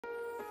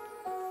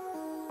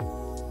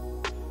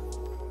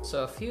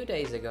So a few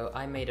days ago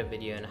I made a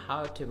video on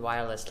how to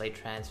wirelessly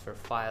transfer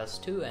files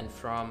to and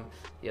from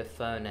your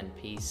phone and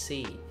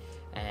PC,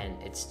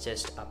 and it's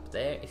just up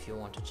there if you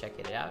want to check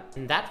it out.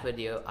 In that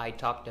video I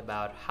talked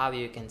about how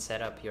you can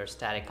set up your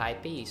static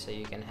IP so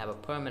you can have a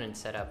permanent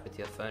setup with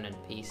your phone and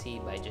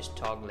PC by just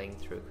toggling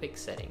through quick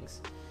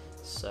settings.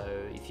 So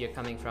if you're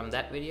coming from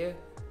that video,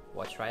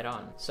 watch right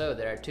on. So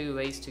there are two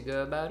ways to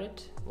go about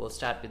it. We'll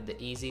start with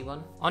the easy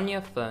one. On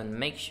your phone,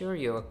 make sure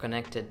you're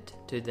connected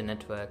to the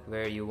network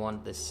where you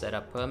want this set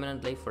up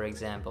permanently, for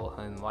example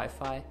home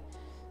Wi-Fi.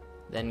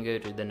 Then go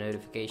to the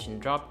notification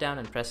drop down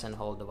and press and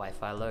hold the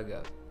Wi-Fi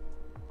logo.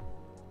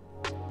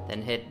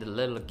 Then hit the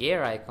little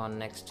gear icon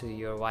next to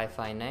your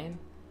Wi-Fi name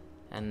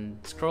and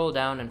scroll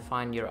down and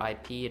find your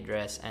IP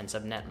address and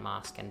subnet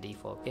mask and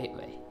default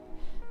gateway,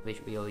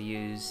 which we'll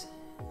use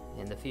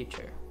in the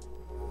future.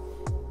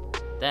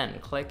 Then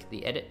click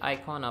the edit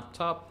icon up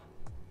top,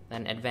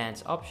 then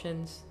advanced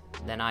options,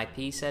 then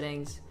IP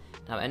settings.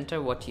 Now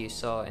enter what you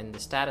saw in the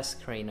status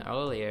screen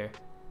earlier.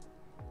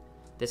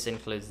 This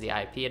includes the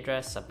IP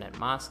address, subnet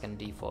mask and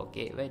default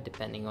gateway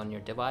depending on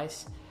your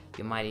device.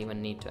 You might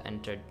even need to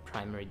enter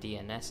primary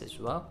DNS as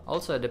well.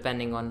 Also,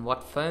 depending on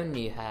what phone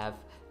you have,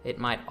 it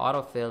might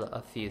autofill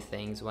a few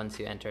things once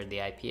you enter the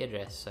IP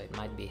address, so it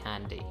might be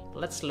handy.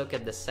 Let's look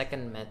at the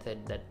second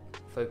method that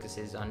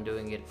focuses on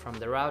doing it from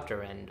the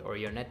router end or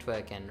your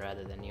network end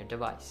rather than your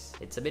device.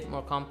 It's a bit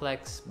more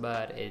complex,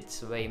 but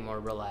it's way more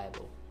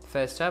reliable.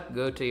 First up,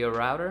 go to your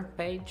router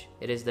page.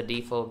 It is the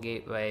default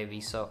gateway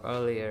we saw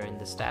earlier in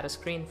the status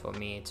screen. For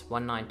me, it's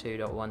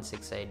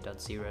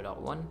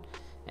 192.168.0.1.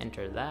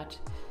 Enter that.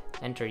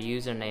 Enter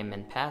username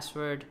and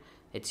password.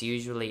 It's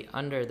usually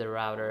under the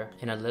router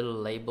in a little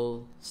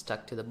label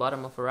stuck to the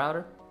bottom of a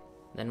router.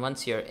 Then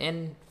once you're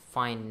in,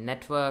 find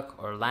network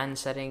or LAN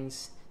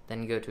settings,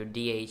 then go to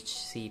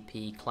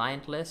DHCP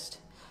client list.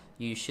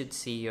 You should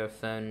see your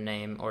phone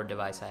name or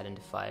device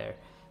identifier,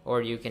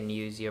 or you can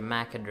use your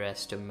MAC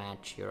address to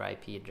match your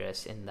IP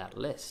address in that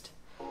list.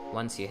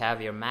 Once you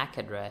have your MAC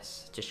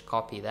address, just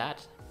copy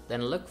that,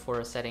 then look for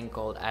a setting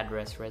called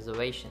address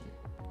reservation.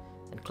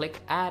 Then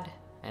click add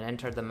and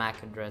enter the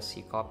MAC address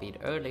you copied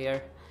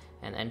earlier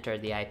and enter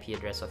the IP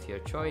address of your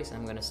choice.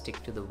 I'm going to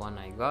stick to the one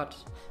I got,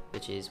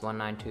 which is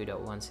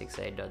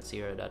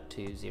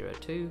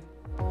 192.168.0.202.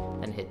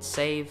 Then hit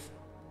save,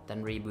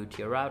 then reboot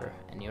your router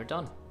and you're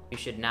done. You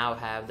should now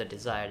have the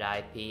desired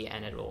IP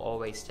and it will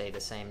always stay the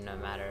same no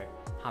matter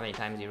how many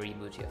times you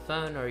reboot your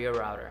phone or your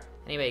router.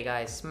 Anyway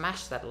guys,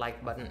 smash that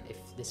like button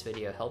if this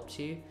video helped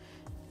you.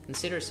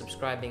 Consider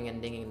subscribing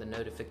and dinging the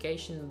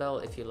notification bell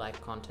if you like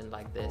content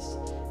like this.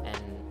 And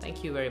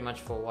thank you very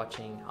much for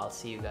watching. I'll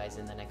see you guys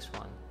in the next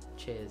one.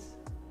 Cheers.